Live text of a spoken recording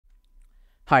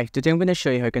Hi, today I'm going to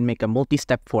show you how you can make a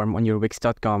multi-step form on your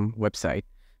Wix.com website.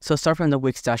 So start from the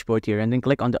Wix dashboard here and then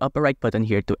click on the upper right button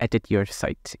here to edit your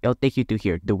site. It'll take you to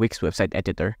here, the Wix website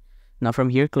editor. Now from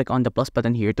here, click on the plus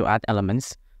button here to add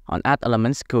elements. On add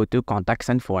elements, go to contacts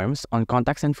and forms. On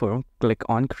contacts and form, click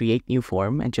on create new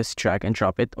form and just drag and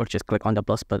drop it, or just click on the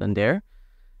plus button there.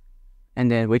 And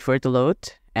then wait for it to load,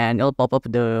 and it'll pop up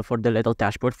for the little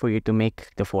dashboard for you to make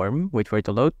the form. Wait for it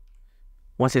to load.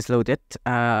 Once it's loaded,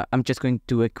 I'm just going to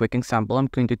do a quick example. I'm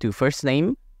going to do first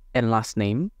name and last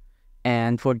name.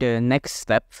 And for the next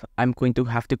step, I'm going to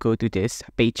have to go to this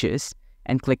pages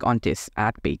and click on this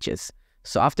add pages.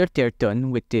 So after they're done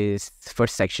with this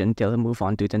first section, they'll move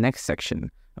on to the next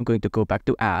section. I'm going to go back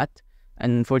to add.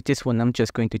 And for this one, I'm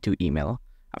just going to do email.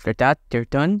 After that, they're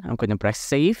done. I'm going to press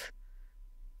save.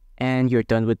 And you're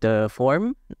done with the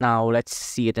form. Now let's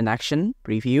see it in action.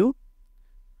 Preview.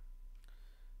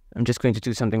 I'm just going to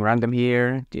do something random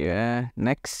here. Yeah,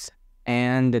 next.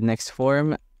 And the next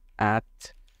form there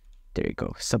you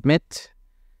go, submit.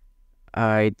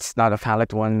 It's not a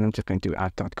valid one. I'm just going to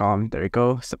add.com. There you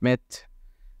go, submit.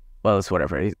 Well, it's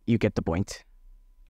whatever. You get the point.